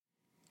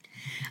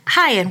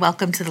Hi, and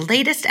welcome to the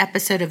latest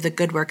episode of the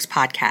Good Works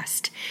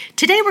podcast.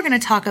 Today, we're going to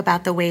talk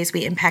about the ways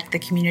we impact the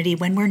community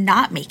when we're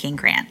not making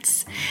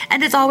grants.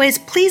 And as always,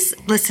 please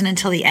listen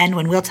until the end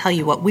when we'll tell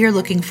you what we're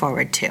looking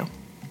forward to.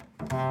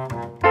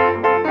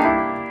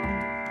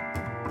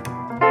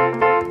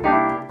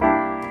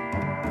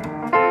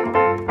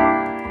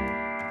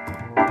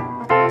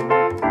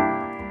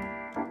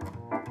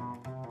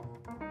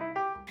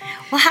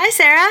 Well, hi,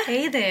 Sarah.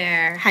 Hey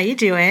there. How you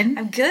doing?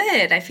 I'm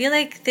good. I feel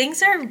like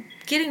things are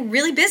getting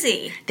really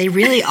busy. They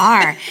really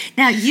are.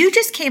 Now, you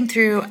just came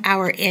through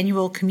our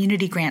annual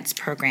community grants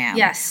program.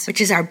 Yes.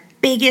 Which is our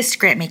biggest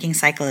grant-making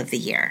cycle of the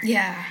year.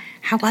 Yeah.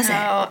 How was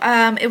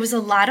it? It was a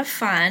lot of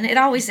fun. It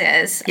always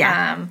is.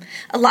 Yeah.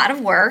 A lot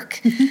of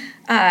work.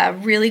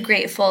 Really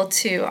grateful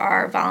to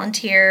our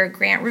volunteer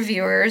grant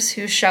reviewers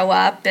who show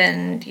up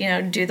and,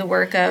 do the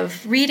work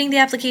of reading the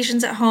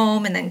applications at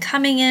home and then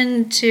coming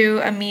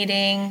into a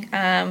meeting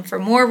for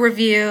more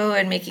review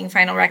and making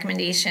final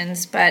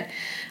recommendations. But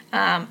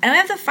I don't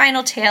have the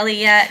final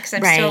tally yet because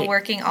I'm still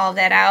working all of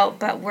that out,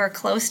 but we're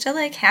close to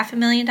like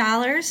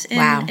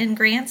 $500,000 in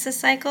grants this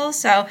cycle.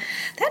 So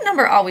that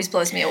number always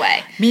blows me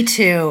away. Me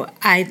too.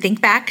 I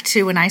think back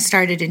to when I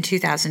started in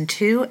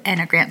 2002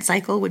 and a grant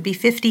cycle would be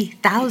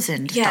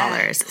 $50,000.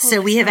 Yeah,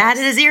 so we have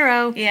added a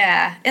zero.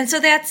 Yeah. And so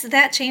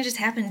that change has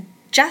happened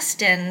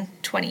just in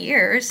 20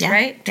 years,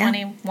 right? Yeah.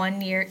 21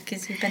 years,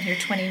 because you've been here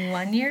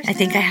 21 years I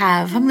think I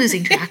have. I'm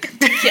losing track.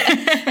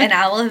 Yeah. And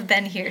I will have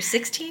been here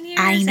 16 years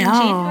I know. in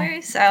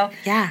January. So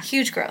yeah.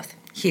 Huge growth.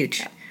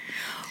 Huge. Yeah.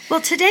 Well,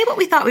 today what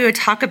we thought we would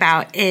talk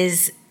about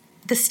is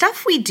the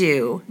stuff we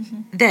do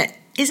that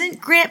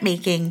isn't grant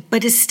making,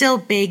 but is still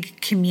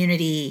big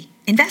community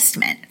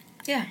investment.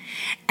 Yeah.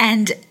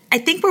 And I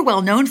think we're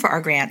well known for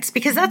our grants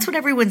because that's what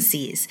everyone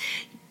sees.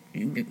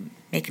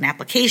 Make an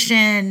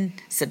application,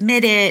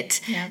 submit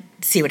it,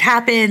 see what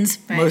happens.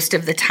 Right. Most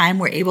of the time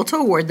we're able to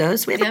award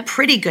those. We have a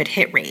pretty good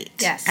hit rate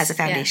as a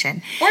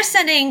foundation. Yeah. Or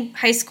sending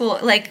high school,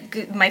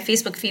 like my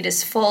Facebook feed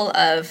is full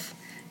of,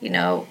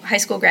 high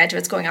school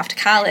graduates going off to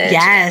college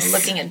and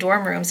looking at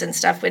dorm rooms and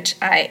stuff, which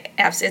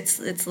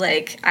it's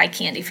like eye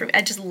candy for me.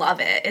 I just love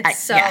it.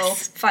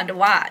 It's fun to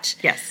watch.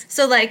 Yes.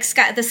 So like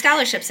the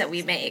scholarships that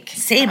we make.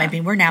 Same.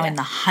 We're now in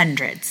the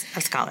hundreds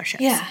of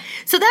scholarships. Yeah.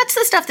 So that's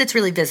the stuff that's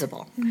really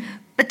visible. Mm-hmm.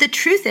 But the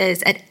truth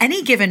is, at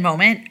any given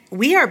moment,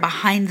 we are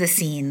behind the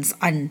scenes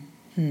on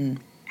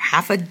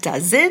half a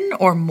dozen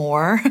or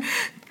more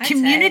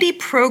community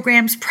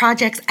programs,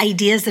 projects,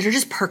 ideas that are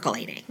just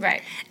percolating.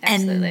 Right.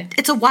 Absolutely. And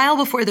it's a while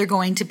before they're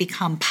going to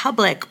become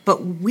public,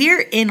 but we're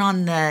in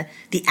on the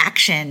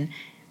action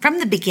from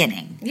the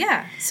beginning.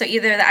 Yeah. So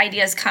either the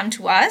ideas come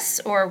to us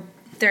or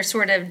they're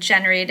sort of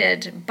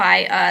generated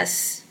by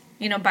us,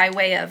 by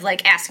way of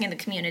like asking the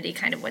community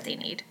kind of what they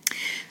need.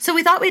 So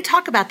we thought we'd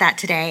talk about that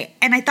today.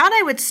 And I thought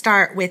I would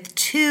start with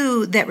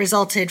two that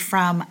resulted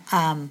from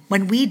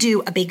when we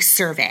do a big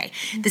survey.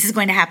 This is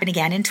going to happen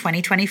again in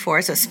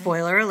 2024. So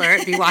spoiler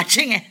alert, be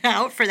watching it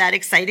out for that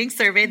exciting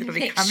survey that will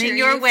be coming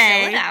your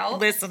way,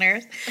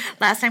 listeners.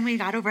 Last time we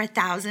got over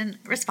 1,000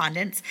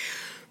 respondents.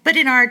 But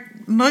in our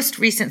most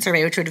recent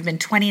survey, which would have been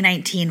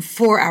 2019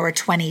 for our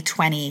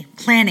 2020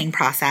 planning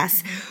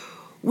process,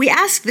 we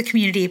asked the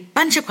community a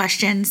bunch of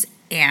questions,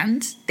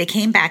 and they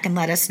came back and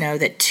let us know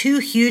that two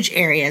huge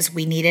areas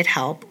we needed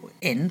help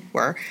in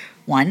were,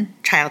 one,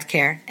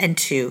 childcare, and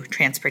two,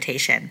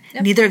 transportation.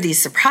 Yep. Neither of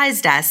these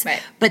surprised us,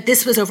 but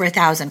this was over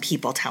 1,000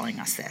 people telling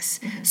us this.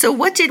 Mm-hmm. So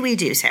what did we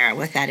do, Sarah,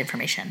 with that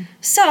information?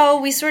 So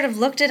we sort of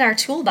looked at our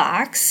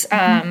toolbox,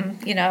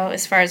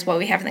 as far as what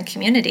we have in the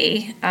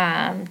community,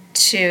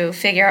 to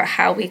figure out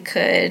how we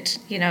could,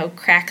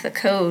 crack the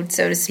code,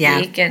 so to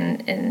speak,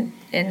 and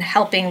in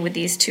helping with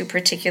these two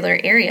particular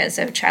areas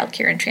of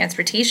childcare and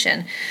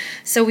transportation.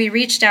 So we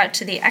reached out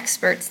to the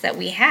experts that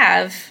we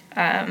have.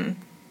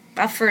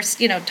 I'll first,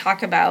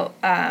 talk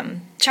about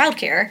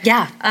childcare.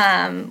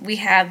 Yeah. We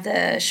have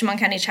the Chemung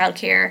County Child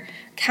Care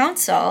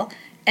Council,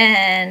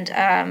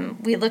 and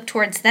we looked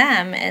towards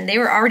them, and they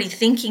were already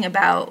thinking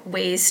about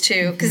ways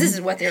to, because this is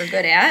what they're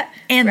good at.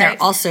 And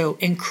they're also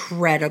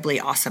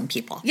incredibly awesome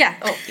people. Yeah.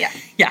 Oh, yeah.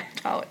 Yeah.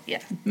 Oh,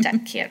 yeah.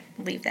 Can't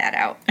leave that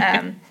out.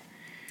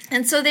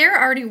 And so they're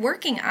already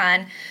working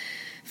on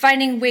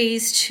finding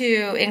ways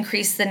to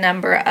increase the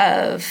number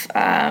of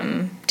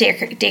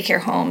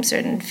daycare homes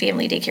and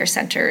family daycare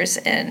centers,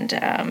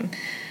 and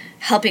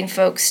helping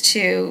folks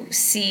to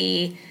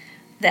see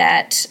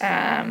that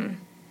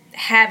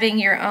having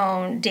your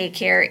own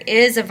daycare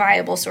is a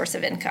viable source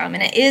of income,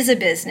 and it is a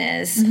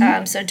business.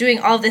 So doing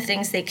all the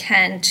things they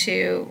can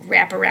to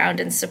wrap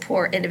around and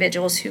support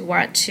individuals who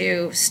want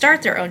to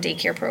start their own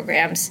daycare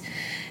programs,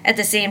 at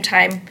the same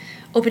time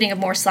opening up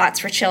more slots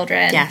for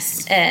children.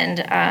 Yes.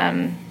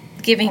 And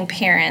giving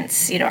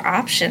parents,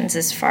 options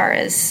as far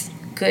as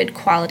good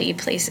quality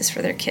places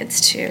for their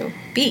kids to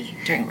be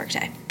during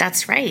workday.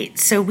 That's right.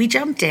 So we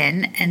jumped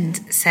in and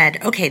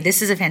said, okay,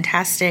 this is a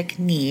fantastic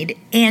need,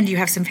 and you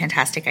have some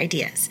fantastic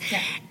ideas.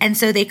 Yeah. And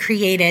so they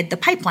created the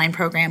Pipeline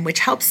program, which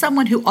helps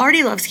someone who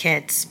already loves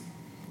kids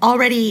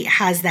already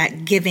has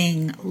that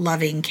giving,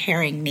 loving,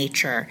 caring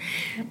nature.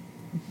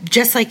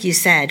 Just like you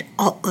said,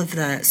 all of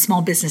the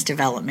small business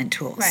development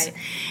tools. Right.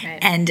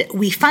 And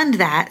we fund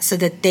that so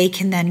that they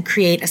can then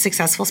create a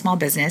successful small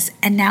business.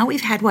 And now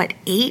we've had,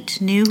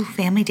 8 new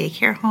family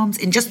daycare homes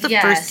in just the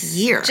first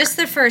year? Just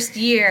the first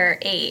year,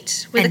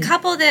 8. With a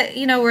couple that,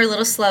 were a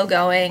little slow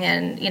going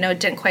and,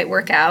 didn't quite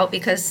work out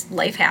because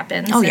life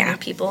happens. And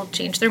people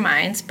change their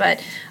minds.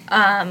 But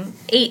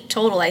 8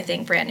 total, I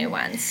think, brand new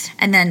ones.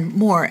 And then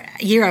more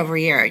year over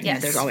year.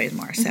 There's always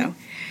more. So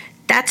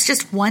that's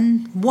just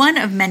one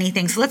of many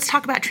things. So let's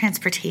talk about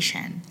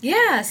transportation.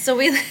 Yeah.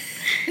 So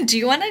do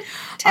you want to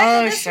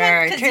tackle this sure.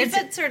 one? Because you've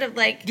been sort of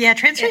like... Yeah,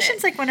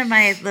 transportation's like one of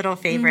my little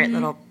favorite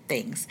little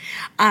things.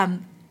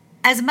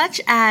 As much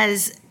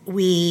as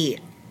we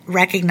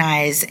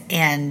recognize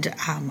and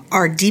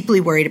are deeply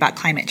worried about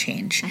climate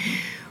change,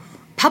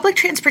 public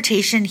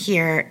transportation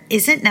here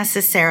isn't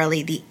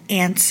necessarily the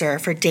answer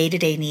for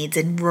day-to-day needs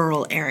in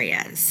rural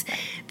areas.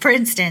 For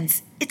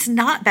instance, it's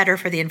not better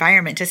for the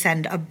environment to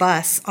send a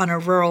bus on a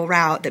rural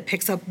route that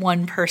picks up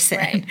one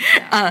person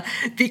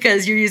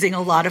because you're using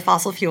a lot of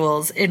fossil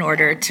fuels in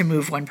order to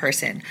move one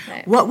person.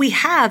 Right. What we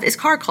have is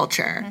car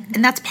culture,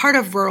 and that's part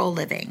of rural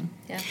living.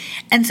 Yeah.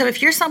 And so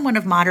if you're someone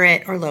of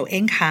moderate or low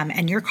income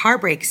and your car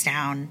breaks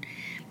down,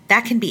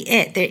 that can be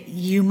it. That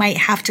you might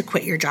have to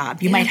quit your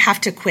job. You might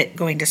have to quit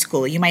going to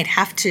school. You might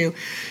have to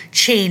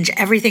change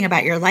everything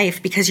about your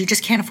life because you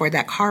just can't afford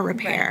that car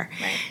repair.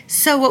 Right.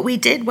 So what we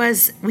did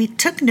was we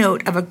took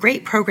note of a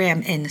great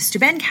program in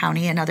Steuben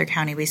County, another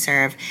county we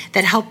serve,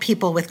 that helped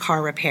people with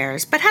car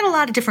repairs, but had a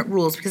lot of different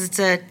rules because it's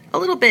a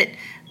little bit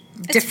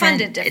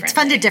different. It's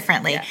funded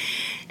differently. Yeah.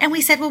 And we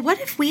said, well, what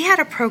if we had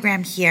a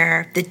program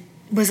here that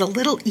was a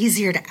little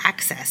easier to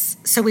access.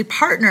 So we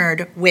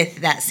partnered with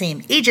that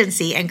same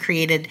agency and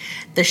created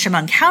the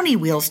Chemung County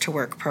Wheels to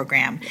Work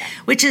program,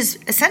 which is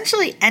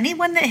essentially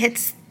anyone that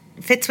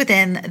fits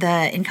within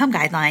the income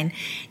guideline.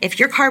 If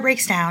your car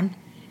breaks down,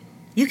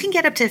 you can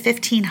get up to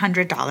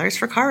 $1,500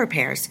 for car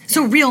repairs.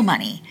 So real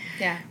money.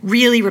 Yeah.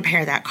 Really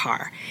repair that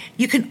car.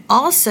 You can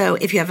also,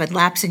 if you have a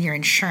lapse in your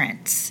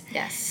insurance,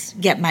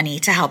 get money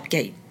to help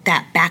get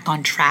that back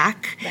on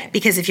track. Right.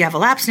 Because if you have a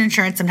lapse in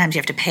insurance, sometimes you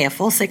have to pay a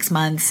full 6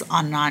 months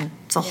on and on.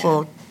 It's a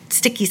whole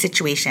sticky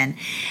situation.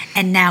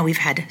 And now we've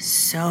had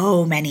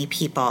so many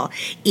people,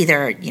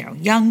 either,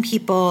 young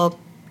people,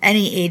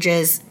 any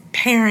ages,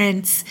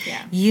 parents,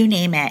 you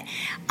name it,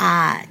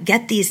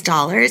 get these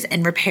dollars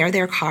and repair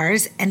their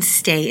cars and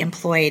stay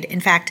employed. In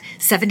fact,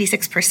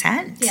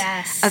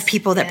 76% of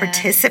people that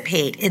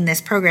participate in this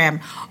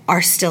program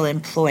are still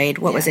employed.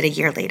 What was it, a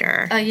year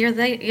later? A year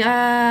later,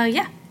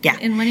 yeah.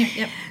 In 1 year,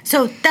 yep.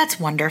 So that's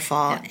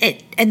wonderful. Yeah.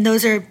 And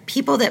those are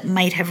people that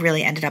might have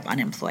really ended up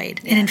unemployed.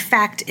 Yeah. And in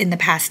fact, in the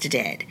past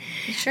did.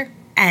 Sure.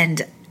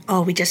 And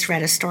we just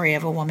read a story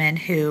of a woman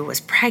who was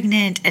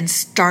pregnant and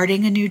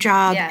starting a new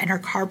job, and her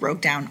car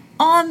broke down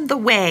on the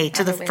way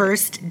to the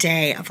first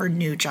day of her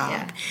new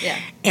job. Yeah.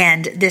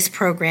 And this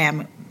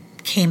program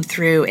came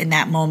through in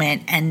that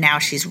moment, and now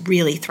she's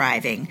really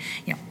thriving.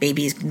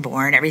 Baby's been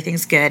born,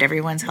 everything's good,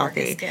 everyone's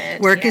healthy.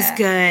 Work is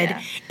good.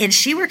 Yeah. And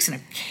she works in a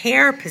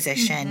care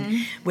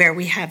position where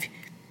we have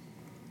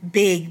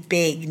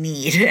big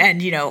need,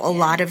 and a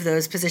lot of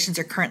those positions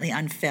are currently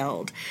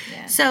unfilled.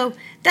 So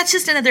that's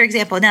just another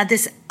example. Now,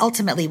 this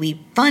ultimately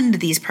we fund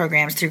these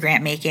programs through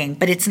grant making,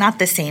 but it's not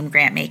the same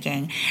grant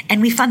making,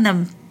 and we fund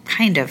them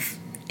kind of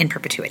in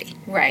perpetuity.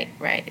 Right.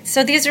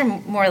 So these are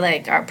more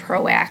like our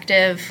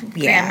proactive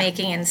grant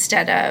making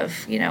instead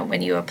of,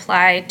 when you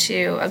apply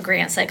to a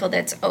grant cycle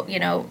that's,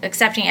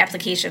 accepting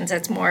applications,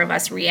 that's more of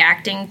us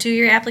reacting to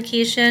your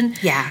application.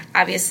 Yeah.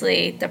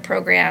 Obviously, the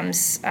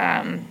programs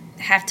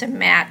have to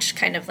match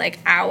kind of like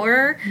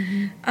our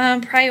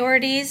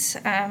priorities,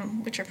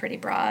 which are pretty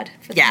broad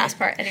for the most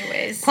part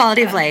anyways.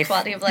 Quality of life.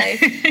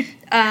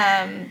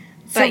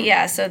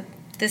 So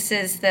this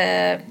is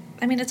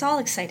it's all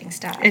exciting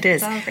stuff. It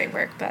is. It's all great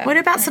work. But what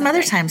about some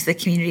other times the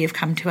community have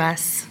come to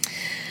us?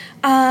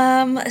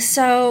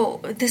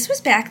 So this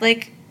was back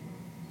like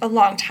a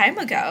long time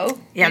ago.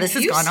 Yeah, this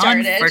has gone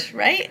on for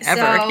right?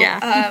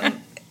 Ever,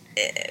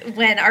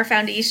 when our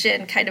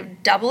foundation kind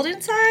of doubled in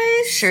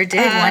size. Sure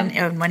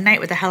did. One night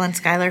with the Helen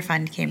Schuyler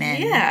Fund came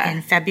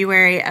in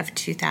February of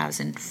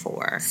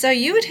 2004. So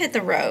you would hit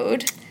the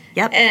road.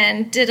 Yep.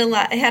 And had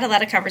a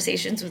lot of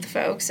conversations with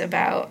folks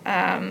about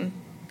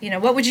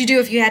what would you do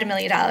if you had $1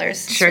 million?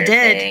 Sure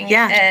did.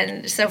 Yeah.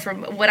 And so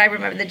from what I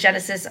remember, the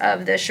genesis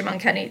of the Chemung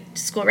County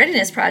School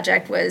Readiness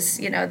Project was,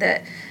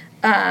 that,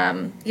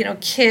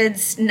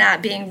 kids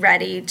not being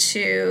ready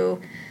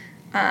to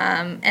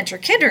enter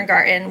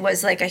kindergarten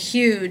was like a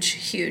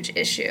huge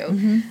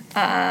issue.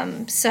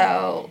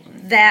 So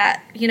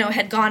that,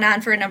 had gone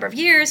on for a number of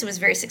years. It was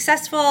very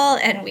successful,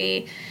 and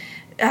we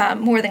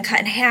more than cut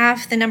in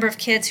half the number of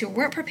kids who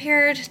weren't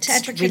prepared to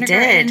enter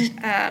kindergarten. We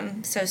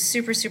did. So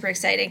super, super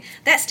exciting.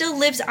 That still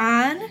lives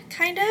on,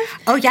 kind of.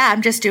 Oh, yeah.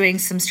 I'm just doing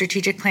some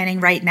strategic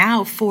planning right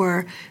now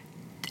for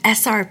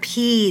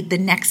SRP the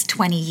next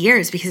 20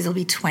 years because it'll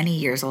be 20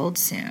 years old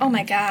soon. Oh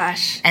my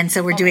gosh. And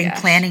so we're doing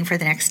planning for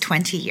the next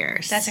 20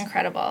 years. That's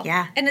incredible.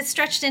 Yeah. And it's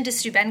stretched into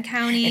Steuben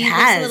County. It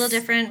has. It's a little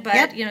different,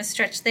 but,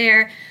 stretched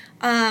there.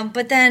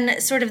 But then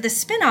sort of the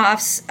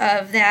spin-offs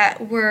of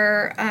that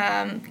were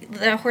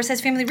the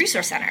Horseheads Family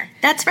Resource Center.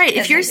 That's right.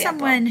 If you're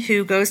someone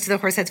who goes to the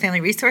Horseheads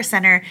Family Resource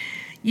Center,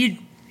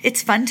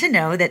 it's fun to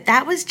know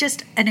that was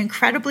just an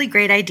incredibly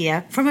great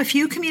idea from a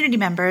few community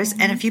members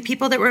and a few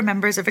people that were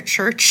members of a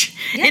church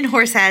in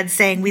Horseheads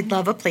saying we'd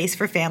love a place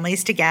for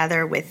families to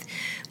gather with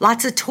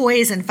lots of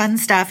toys and fun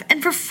stuff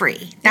and for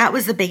free. That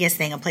was the biggest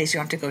thing, a place you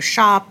don't have to go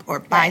shop or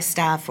buy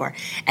stuff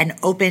and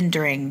open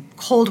during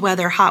cold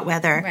weather, hot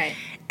weather. Right.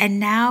 And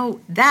now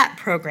that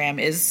program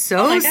is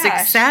so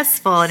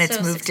successful and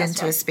it's moved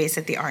into a space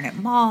at the Arnott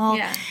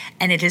Mall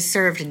and it has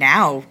served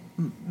now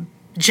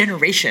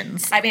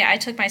generations. I mean, I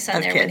took my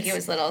son there when he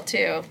was little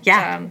too.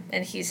 Yeah.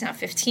 And he's now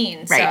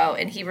 15. Right. So,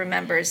 and he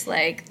remembers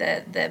like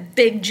the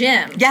big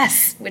gym.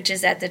 Yes. Which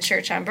is at the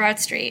church on Broad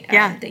Street.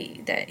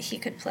 That he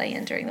could play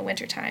in during the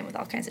wintertime with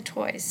all kinds of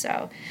toys.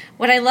 So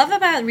what I love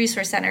about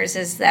resource centers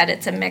is that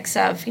it's a mix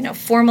of,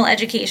 formal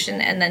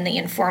education and then the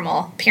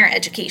informal parent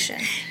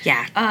education.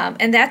 Yeah.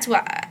 And that's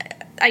what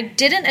I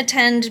didn't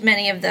attend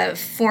many of the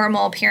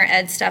formal parent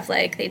ed stuff,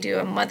 like they do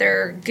a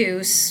Mother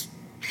Goose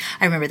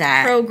I remember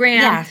that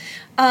program.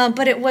 Yeah.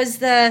 But it was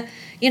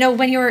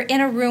when you're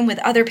in a room with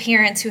other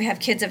parents who have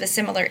kids of a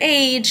similar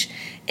age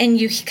and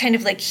you kind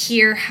of like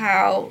hear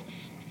how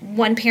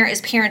one parent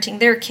is parenting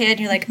their kid, and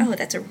you're like, oh,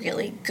 that's a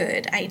really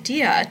good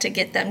idea to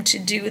get them to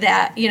do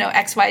that,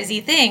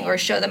 XYZ thing or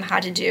show them how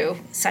to do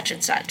such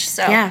and such.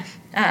 So I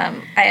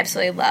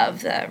absolutely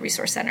love the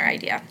resource center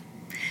idea.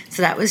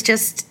 So that was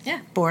just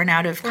born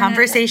out of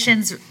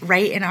conversations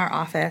right in our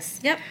office.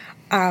 Yep.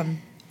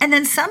 And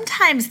then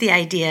sometimes the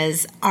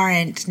ideas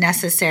aren't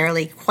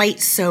necessarily quite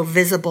so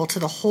visible to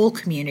the whole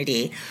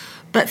community,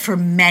 but for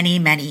many,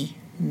 many,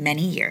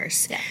 many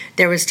years,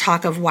 there was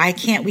talk of why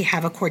can't we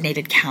have a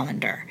coordinated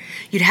calendar?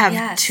 You'd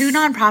have two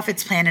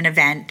nonprofits plan an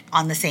event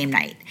on the same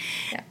night.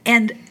 Yeah.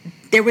 And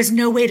there was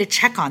no way to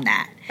check on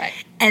that. Right.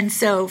 And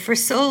so for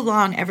so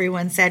long,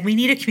 everyone said, we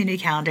need a community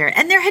calendar.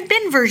 And there had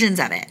been versions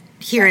of it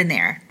here and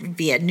there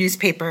via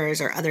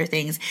newspapers or other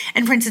things.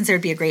 And for instance, there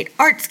would be a great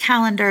arts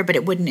calendar, but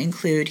it wouldn't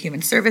include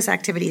human service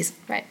activities,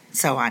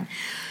 so on.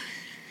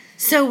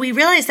 So we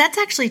realized that's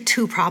actually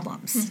two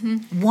problems.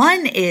 Mm-hmm.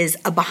 One is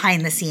a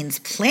behind-the-scenes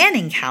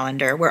planning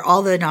calendar where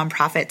all the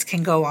nonprofits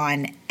can go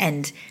on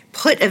and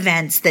put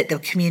events that the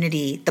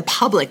community, the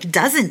public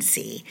doesn't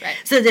see. Right.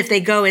 So that if they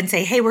go and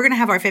say, hey, we're going to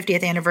have our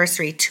 50th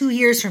anniversary 2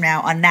 years from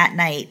now on that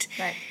night,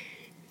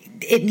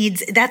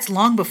 that's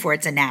long before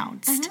it's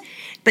announced. Mm-hmm.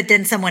 But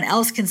then someone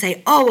else can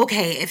say, oh,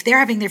 okay, if they're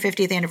having their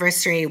 50th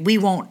anniversary, we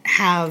won't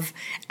have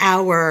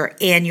our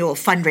annual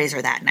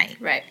fundraiser that night.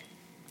 Right.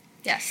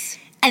 Yes.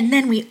 And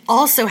then we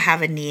also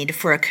have a need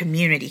for a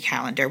community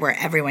calendar where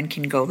everyone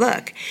can go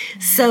look. Mm-hmm.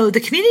 So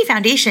the Community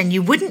Foundation,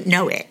 you wouldn't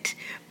know it,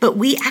 but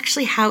we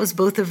actually house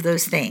both of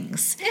those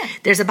things. Yeah.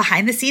 There's a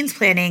behind-the-scenes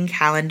planning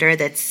calendar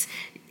that's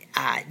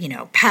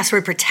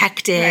password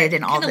protected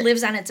and all that. Kind of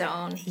lives on its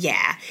own.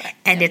 Yeah.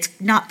 And it's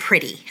not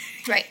pretty.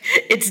 Right.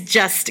 It's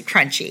just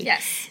crunchy.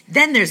 Yes.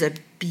 Then there's a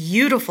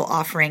beautiful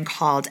offering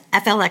called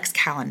FLX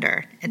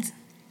Calendar.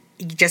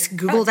 You just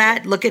Google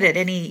that, look at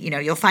it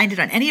you'll find it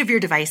on any of your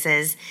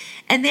devices.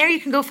 And there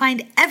you can go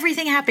find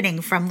everything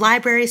happening from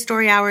library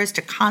story hours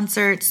to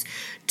concerts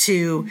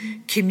to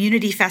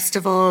community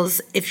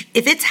festivals. If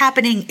it's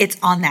happening, it's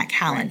on that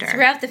calendar. Right.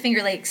 Throughout the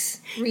Finger Lakes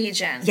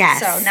region.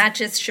 Yes. So not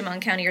just Chemung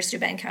County or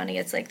Steuben County,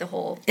 it's like the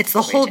whole It's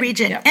the whole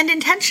region. Yep. And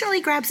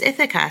intentionally grabs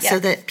Ithaca so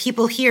that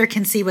people here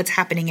can see what's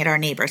happening at our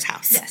neighbor's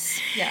house. Yes.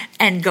 Yeah.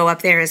 And go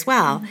up there as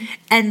well. Mm-hmm.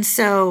 And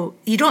so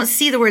you don't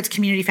see the words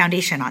Community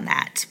Foundation on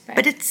that,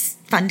 but it's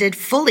funded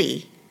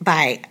fully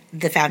by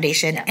the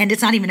foundation, and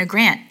it's not even a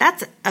grant.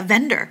 That's a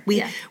vendor.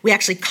 We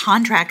actually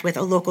contract with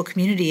a local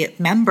community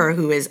member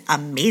who is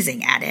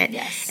amazing at it,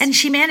 and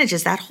she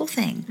manages that whole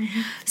thing.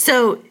 Mm-hmm.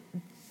 So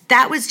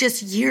that was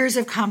just years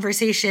of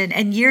conversation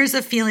and years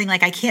of feeling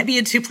like I can't be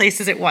in two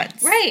places at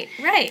once. Right,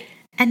 right.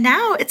 And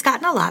now it's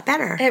gotten a lot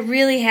better. It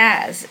really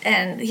has.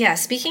 And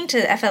speaking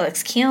to the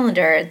FLX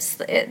calendar,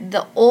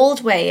 the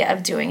old way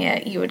of doing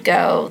it, you would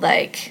go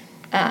like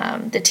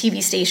the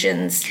TV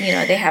stations,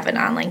 they have an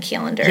online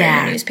calendar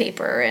and a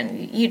newspaper,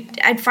 and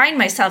I'd find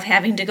myself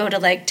having to go to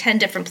like 10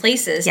 different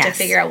places to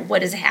figure out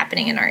what is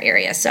happening in our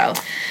area. So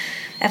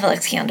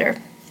FLX calendar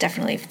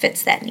definitely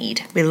fits that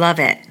need. We love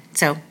it.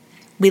 So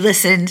we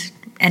listened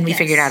and we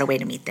figured out a way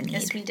to meet the need.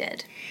 Yes, we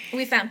did.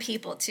 We found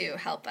people to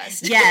help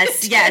us.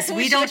 Yes.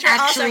 We don't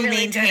actually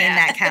maintain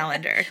that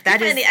calendar. We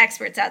find the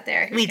experts out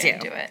there who can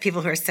do it.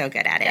 People who are so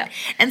good at it.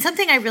 And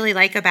something I really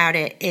like about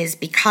it is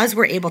because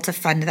we're able to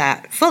fund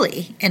that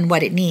fully and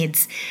what it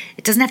needs,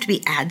 it doesn't have to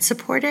be ad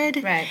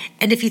supported. Right.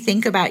 And if you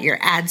think about your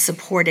ad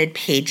supported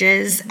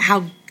pages,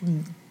 how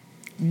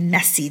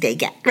messy they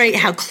get, right?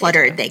 How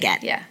cluttered they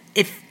get. Yeah.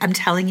 If I'm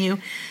telling you,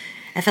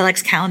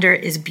 FLX calendar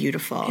is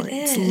beautiful.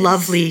 It's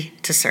lovely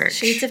to search.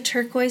 Shades of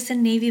turquoise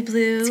and navy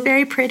blue. It's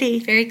very pretty.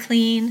 Very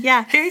clean.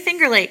 Yeah, very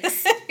Finger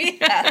Lakes.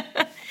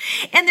 Yeah.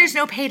 And there's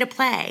no pay to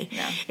play.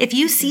 No. If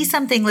you see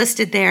something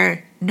listed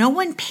there, no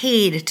one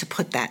paid to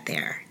put that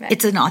there. Right.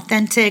 It's an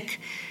authentic,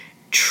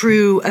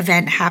 true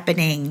event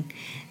happening.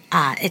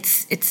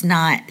 It's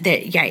not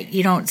that. Yeah,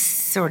 you don't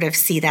sort of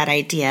see that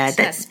idea It's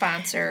that not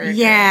sponsored.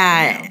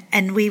 Yeah,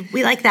 and we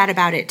like that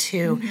about it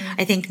too.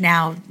 I think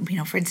now,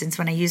 for instance,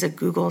 when I use a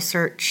Google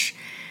search,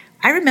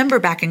 I remember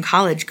back in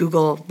college,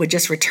 Google would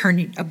just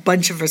return a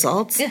bunch of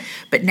results,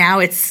 but now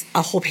it's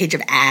a whole page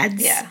of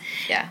ads.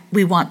 Yeah.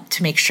 We want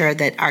to make sure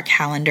that our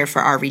calendar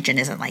for our region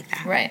isn't like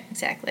that. Right,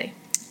 exactly.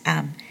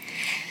 And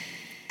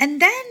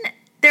then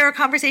there are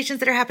conversations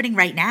that are happening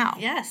right now.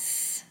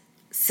 Yes.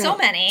 So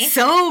many.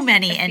 So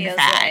many, in feels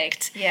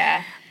fact. like.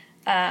 Yeah.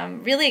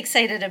 Really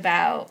excited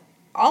about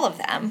all of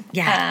them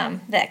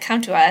that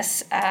come to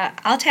us.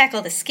 I'll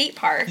tackle the skate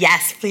park.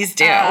 Yes, please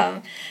do.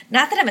 Not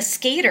that I'm a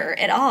skater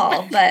at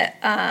all, but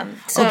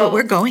but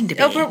we're going to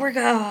be.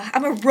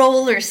 I'm a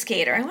roller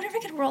skater. I wonder if I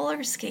can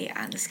roller skate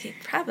on the skate.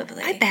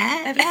 Probably. I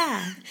bet.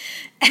 Yeah.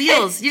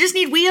 Wheels. You just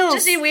need wheels.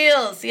 Just need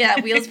wheels. Yeah,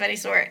 wheels of any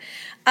sort.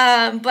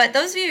 But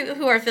those of you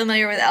who are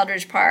familiar with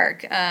Eldridge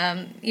Park,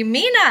 you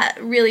may not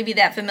really be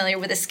that familiar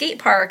with a skate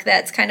park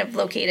that's kind of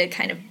located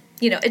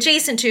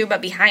adjacent to,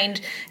 but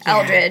behind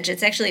Eldridge.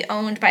 It's actually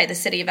owned by the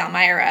city of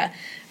Elmira.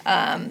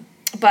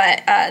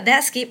 But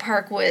that skate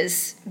park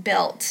was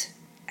built,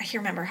 I can't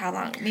remember how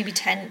long, maybe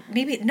 10,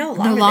 no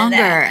longer than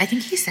that. I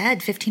think he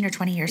said 15 or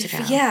 20 years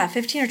ago. Yeah,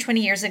 15 or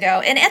 20 years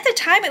ago. And at the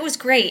time, it was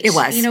great. It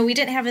was. We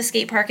didn't have a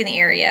skate park in the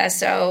area,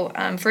 so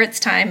for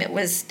its time, it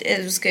was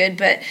good.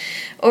 But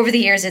over the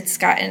years, it's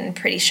gotten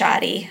pretty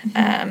shoddy.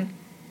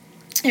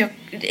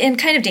 And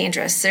kind of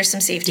dangerous. There's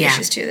some safety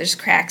issues too. There's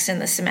cracks in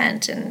the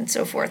cement and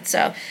so forth.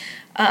 So,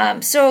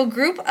 a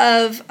group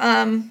of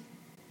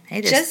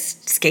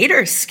just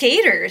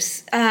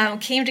skaters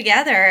came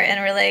together and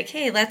were like,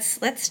 "Hey,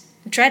 let's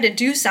try to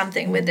do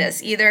something with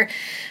this. Either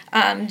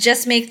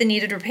just make the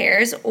needed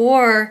repairs,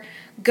 or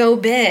go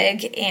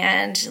big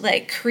and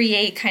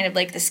create kind of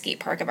like the skate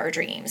park of our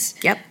dreams."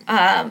 Yep.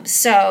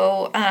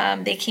 So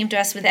they came to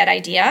us with that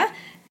idea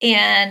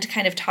and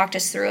kind of talked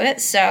us through it.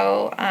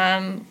 So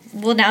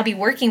we'll now be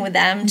working with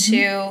them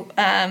to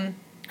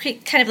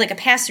create kind of like a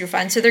pass-through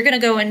fund. So they're going to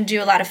go and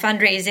do a lot of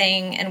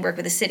fundraising and work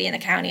with the city and the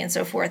county and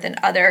so forth and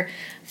other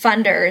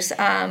funders,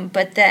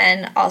 but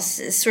then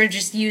also sort of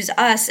just use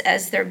us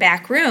as their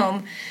back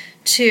room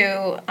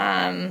to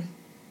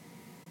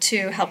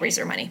help raise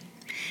their money.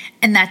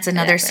 And that's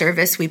another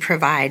service we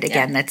provide.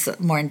 Again, that's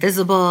more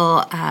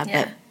invisible,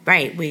 but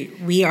right,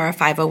 we are a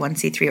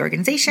 501c3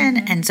 organization,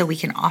 and so we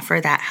can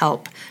offer that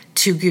help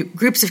to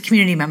groups of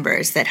community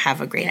members that have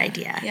a great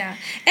idea. Yeah,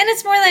 and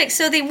it's more like,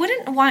 so they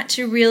wouldn't want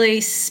to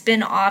really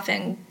spin off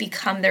and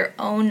become their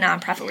own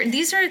nonprofit.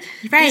 These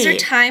are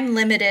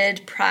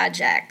time-limited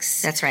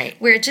projects. That's right.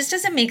 Where it just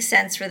doesn't make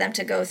sense for them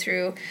to go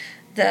through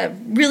the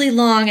really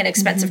long and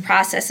expensive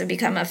process of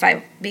becoming a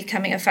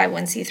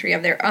 501c3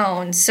 of their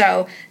own.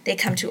 So they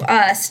come to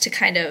us to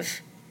kind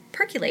of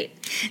percolate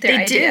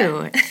their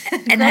idea.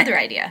 And grow their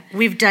idea.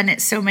 We've done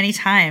it so many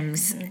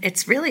times.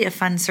 It's really a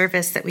fun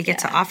service that we get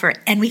to offer,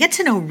 and we get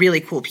to know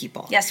really cool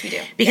people. Yes, we do.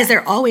 Because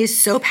they're always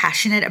so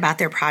passionate about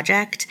their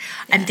project.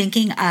 I'm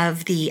thinking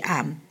of the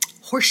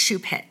horseshoe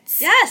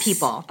pits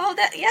people. Oh,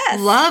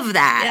 love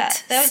that. Yeah,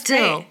 that was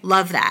Still great.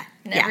 Love that.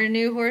 Never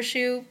knew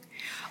horseshoe.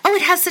 Oh,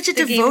 it has such a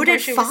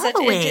devoted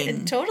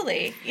following.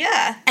 Totally,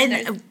 yeah.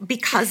 And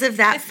because of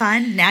that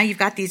fun, now you've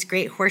got these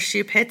great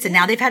horseshoe pits, and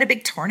now they've had a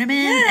big tournament.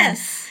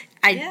 Yes.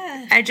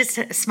 And I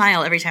just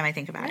smile every time I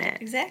think about it.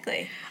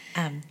 Exactly.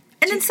 And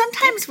then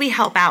sometimes we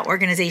help out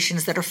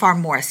organizations that are far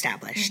more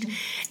established.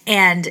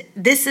 And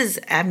this is,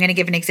 I'm going to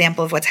give an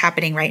example of what's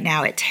happening right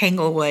now at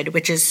Tanglewood,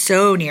 which is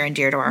so near and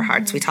dear to our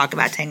hearts. We talk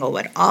about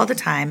Tanglewood all the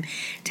time.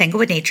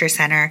 Tanglewood Nature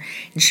Center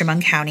in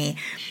Chemung County.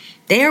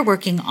 They are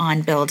working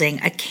on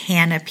building a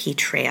canopy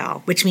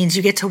trail, which means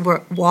you get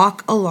to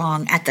walk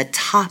along at the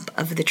top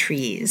of the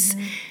trees.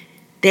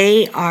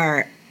 They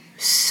are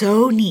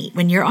so neat.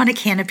 When you're on a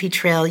canopy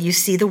trail, you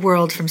see the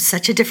world from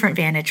such a different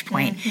vantage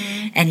point,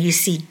 and you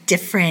see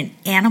different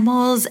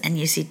animals, and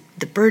you see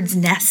the birds'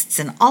 nests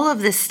and all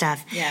of this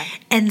stuff. Yeah.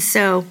 And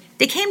so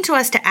they came to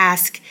us to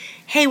ask,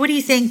 hey, what do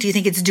you think? Do you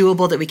think it's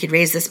doable that we could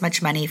raise this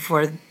much money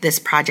for this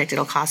project?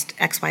 It'll cost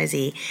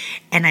XYZ.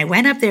 And I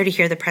went up there to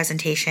hear the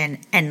presentation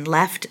and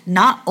left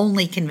not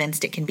only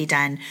convinced it can be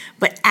done,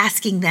 but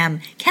asking them,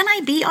 can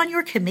I be on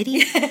your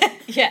committee?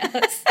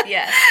 Yes.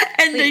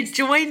 And they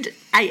joined.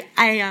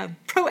 I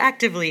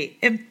proactively,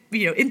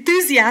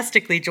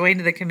 enthusiastically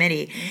joined the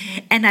committee.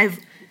 And I've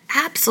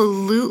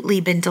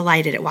absolutely been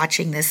delighted at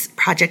watching this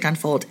project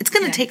unfold. It's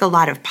going to take a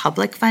lot of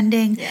public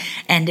funding,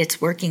 and it's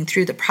working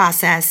through the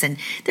process, and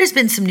there's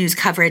been some news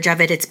coverage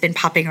of it. It's been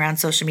popping around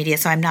social media,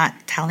 so I'm not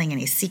telling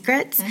any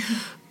secrets,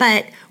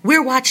 but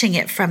we're watching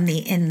it from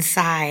the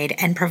inside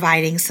and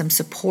providing some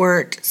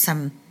support,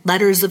 some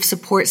letters of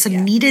support,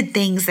 some needed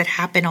things that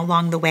happen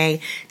along the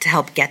way to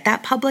help get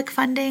that public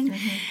funding.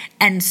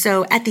 And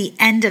so at the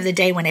end of the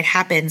day, when it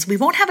happens, we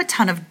won't have a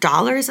ton of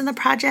dollars in the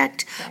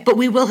project, but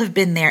we will have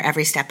been there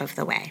every step of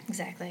the way.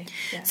 Exactly.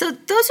 Yeah. So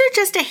those are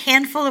just a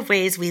handful of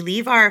ways we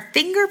leave our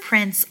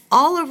fingerprints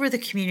all over the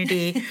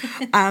community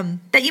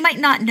that you might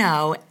not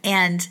know.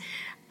 And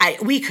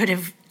we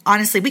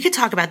could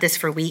talk about this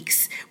for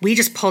weeks. We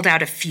just pulled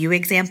out a few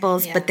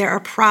examples, but there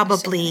are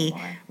probably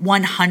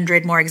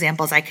 100 more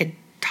examples I could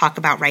talk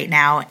about right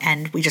now,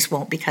 and we just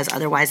won't, because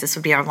otherwise this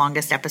would be our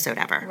longest episode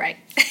ever. Right.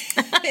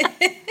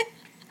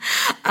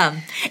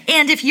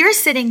 And if you're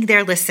sitting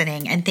there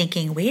listening and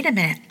thinking, wait a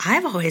minute,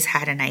 I've always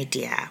had an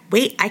idea.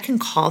 Wait, I can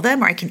call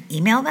them or I can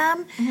email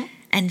them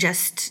and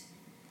just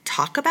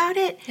talk about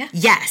it? Yeah.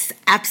 Yes,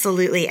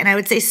 absolutely. And I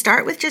would say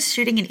start with just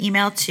shooting an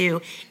email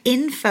to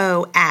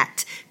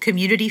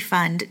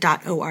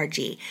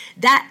info@communityfund.org.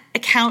 That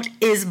account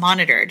is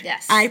monitored.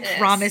 Yes, I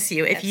promise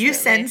you. If you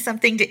send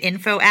something to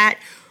info@,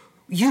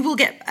 you will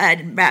get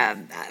a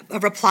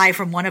reply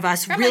from one of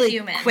us really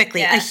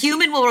quickly. Yeah. A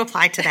human will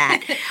reply to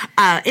that.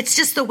 It's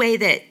just the way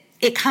that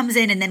it comes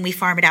in, and then we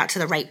farm it out to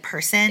the right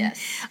person.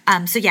 Yes.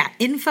 So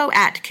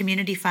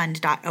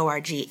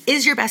info@communityfund.org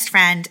is your best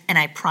friend, and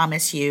I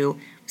promise you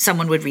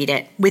someone would read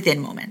it within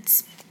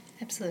moments.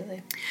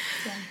 Absolutely.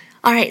 Yeah.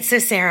 All right, so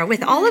Sarah,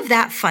 with all of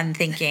that fun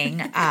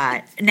thinking,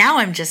 now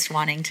I'm just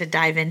wanting to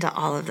dive into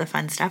all of the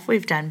fun stuff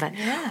we've done. But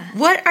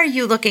what are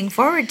you looking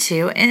forward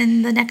to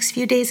in the next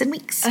few days and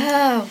weeks?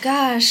 Oh,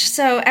 gosh.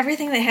 So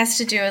everything that has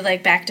to do with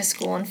like back to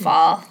school and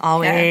fall.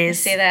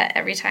 Always. I say that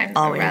every time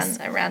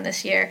around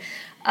this year.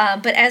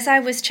 But as I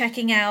was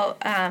checking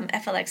out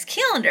FLX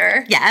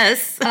calendar,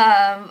 yes,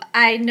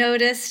 I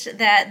noticed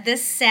that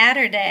this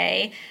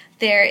Saturday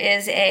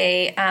there's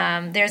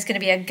going to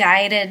be a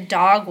guided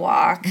dog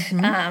walk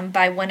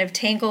by one of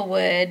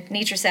Tanglewood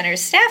Nature Center's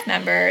staff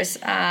members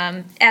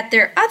at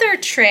their other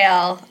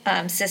trail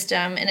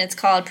system, and it's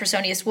called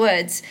Pearsonius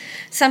Woods.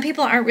 Some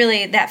people aren't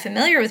really that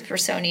familiar with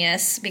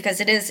Pearsonius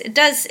because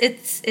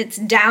it's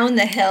down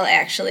the hill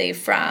actually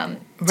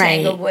from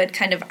Tanglewood,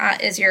 kind of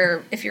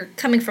if you're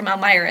coming from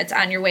Elmira, it's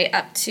on your way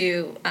up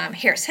to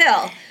Harris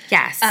Hill.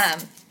 Yes.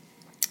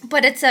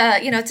 But it's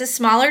a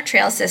smaller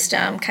trail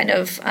system. Kind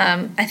of,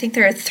 I think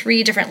there are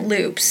 3 different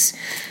loops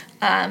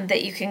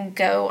that you can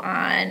go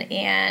on,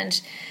 and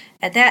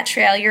at that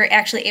trail, you're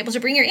actually able to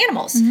bring your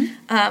animals.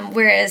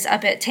 Whereas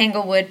up at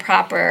Tanglewood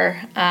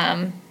proper,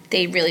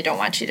 they really don't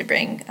want you to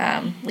bring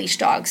leash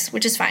dogs,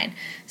 which is fine.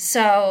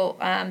 So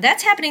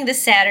that's happening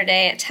this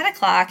Saturday at 10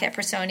 o'clock at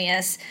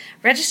Pearsonius.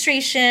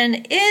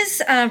 Registration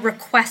is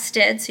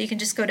requested, so you can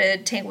just go to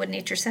Tanglewood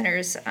Nature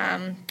Center's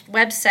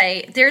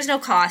website. There's no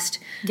cost.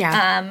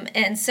 Yeah.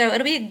 And so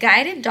it'll be a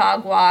guided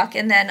dog walk,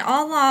 and then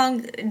all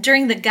along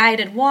during the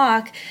guided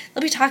walk,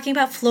 they'll be talking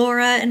about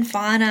flora and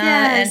fauna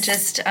and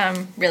just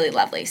really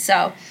lovely.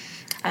 So,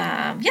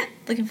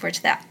 looking forward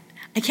to that.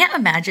 I can't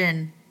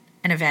imagine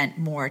an event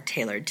more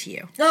tailored to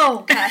you.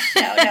 Oh gosh,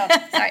 no,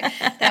 sorry.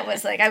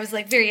 I was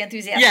very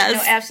enthusiastic. Yes.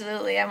 No,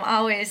 absolutely.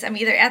 I'm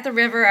either at the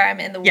river or I'm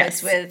in the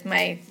woods with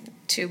my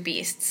 2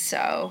 beasts.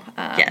 So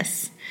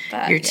yes,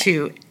 your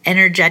 2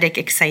 energetic,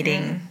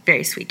 exciting,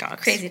 very sweet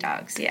dogs. Crazy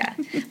dogs, yeah.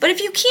 But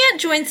if you can't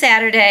join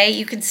Saturday,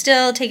 you can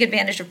still take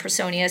advantage of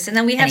Pearsonius, and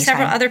then we have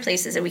several other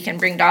places that we can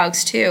bring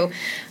dogs to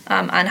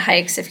on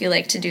hikes if you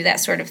like to do that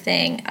sort of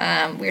thing.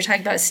 We were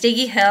talking about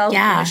Stagey Hill,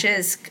 which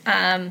is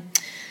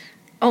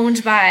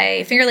owned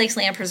by Finger Lakes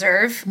Land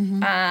Preserve,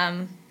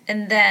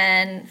 and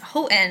then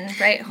Houghton,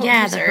 right?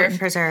 Houghton Preserve. The Houghton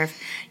Preserve.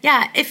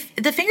 Yeah, if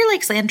the Finger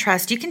Lakes Land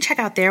Trust, you can check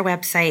out their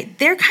website.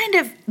 They're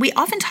we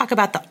often talk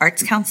about the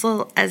Arts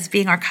Council as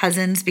being our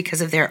cousins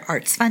because of their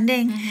arts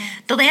funding.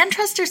 The Land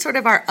Trust are sort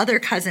of our other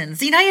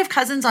cousins. You know, you have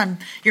cousins on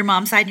your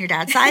mom's side and your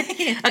dad's side?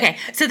 Okay,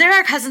 so they're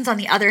our cousins on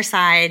the other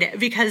side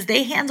because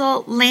they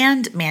handle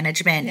land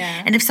management.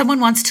 Yeah. And if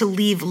someone wants to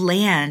leave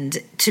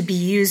land to be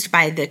used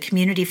by the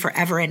community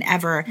forever and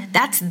ever,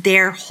 that's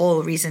their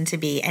whole reason to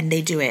be, and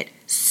they do it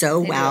so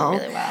well. They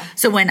do it really well.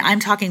 So when I'm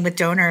talking with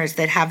donors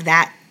that have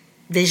that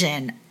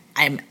vision,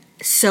 I'm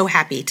so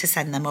happy to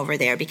send them over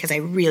there because I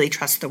really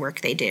trust the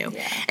work they do.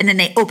 Yeah. And then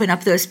they open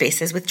up those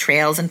spaces with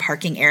trails and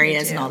parking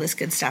areas and all this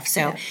good stuff.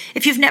 So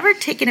if you've never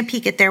taken a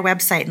peek at their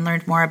website and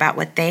learned more about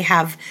what they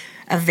have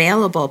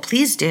available,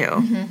 please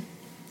do.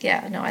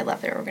 Yeah, no, I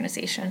love their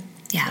organization.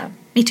 Yeah,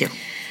 me too.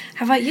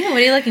 How about you? What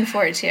are you looking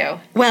forward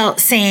to? Well,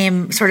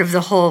 same, sort of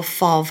the whole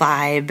fall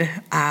vibe.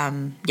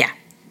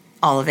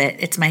 All of it.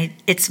 It's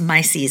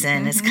my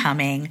season is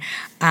coming.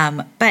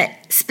 But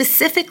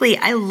specifically,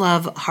 I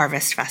love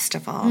Harvest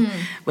Festival,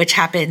 which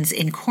happens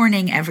in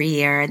Corning every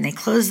year, and they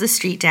close the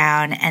street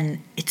down,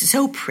 and it's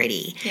so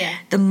pretty. Yeah.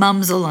 The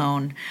mums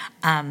alone.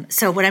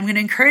 So what I'm going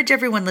to encourage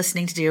everyone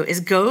listening to do is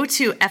go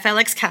to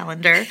FLX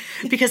calendar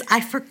because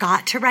I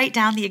forgot to write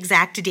down the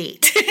exact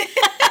date.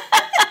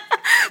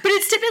 But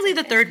it's typically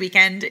the third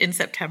weekend in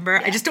September.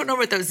 I just don't know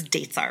what those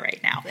dates are right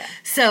now. Yeah.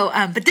 So,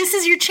 but this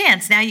is your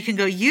chance. Now you can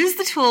go use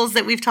the tools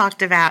that we've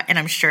talked about, and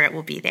I'm sure it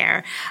will be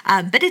there.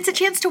 But it's a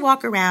chance to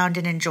walk around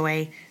and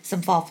enjoy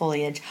some fall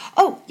foliage.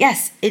 Oh,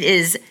 yes, it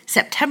is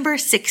September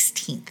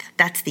 16th.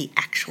 That's the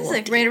actual It's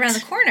like date. right around the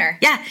corner.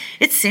 Yeah,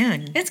 it's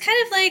soon. It's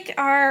kind of like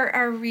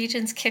our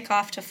region's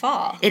kickoff to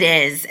fall. It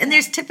is. And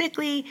there's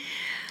typically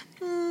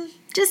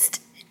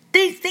just,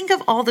 they think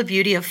of all the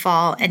beauty of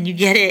fall and you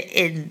get it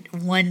in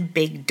one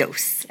big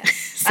dose. Yes.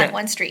 So, On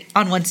one street.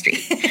 On one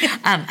street.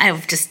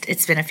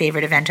 It's been a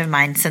favorite event of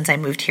mine since I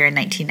moved here in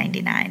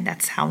 1999.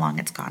 That's how long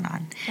it's gone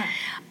on.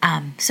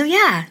 Wow. So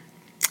yeah.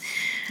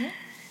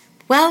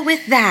 Well,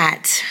 with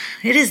that,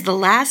 it is the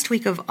last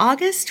week of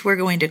August. We're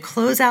going to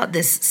close out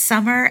this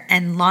summer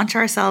and launch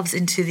ourselves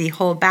into the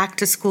whole back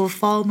to school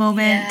fall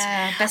moment.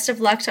 Yeah. Best of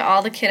luck to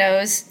all the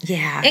kiddos.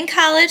 Yeah. In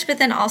college, but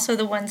then also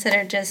the ones that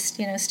are just,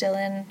 still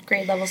in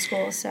grade level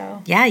school.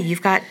 So Yeah,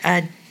 you've got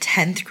a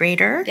 10th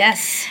grader.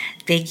 yes.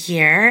 Big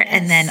year. Yes.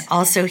 And then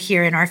also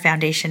here in our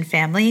foundation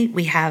family,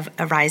 we have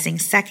a rising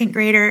second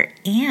grader,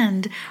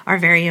 and our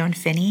very own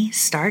Finny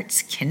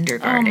starts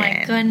kindergarten. Oh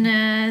my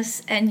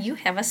goodness. And you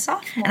have a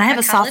sophomore. And I have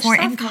a sophomore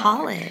in sophomore.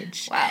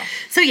 college. Wow.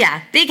 So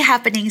yeah, big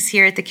happenings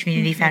here at the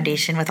Community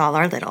Foundation with all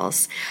our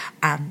littles.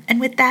 And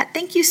with that,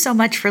 thank you so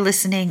much for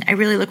listening. I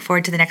really look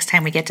forward to the next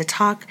time we get to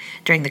talk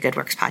during the Good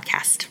Works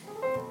podcast.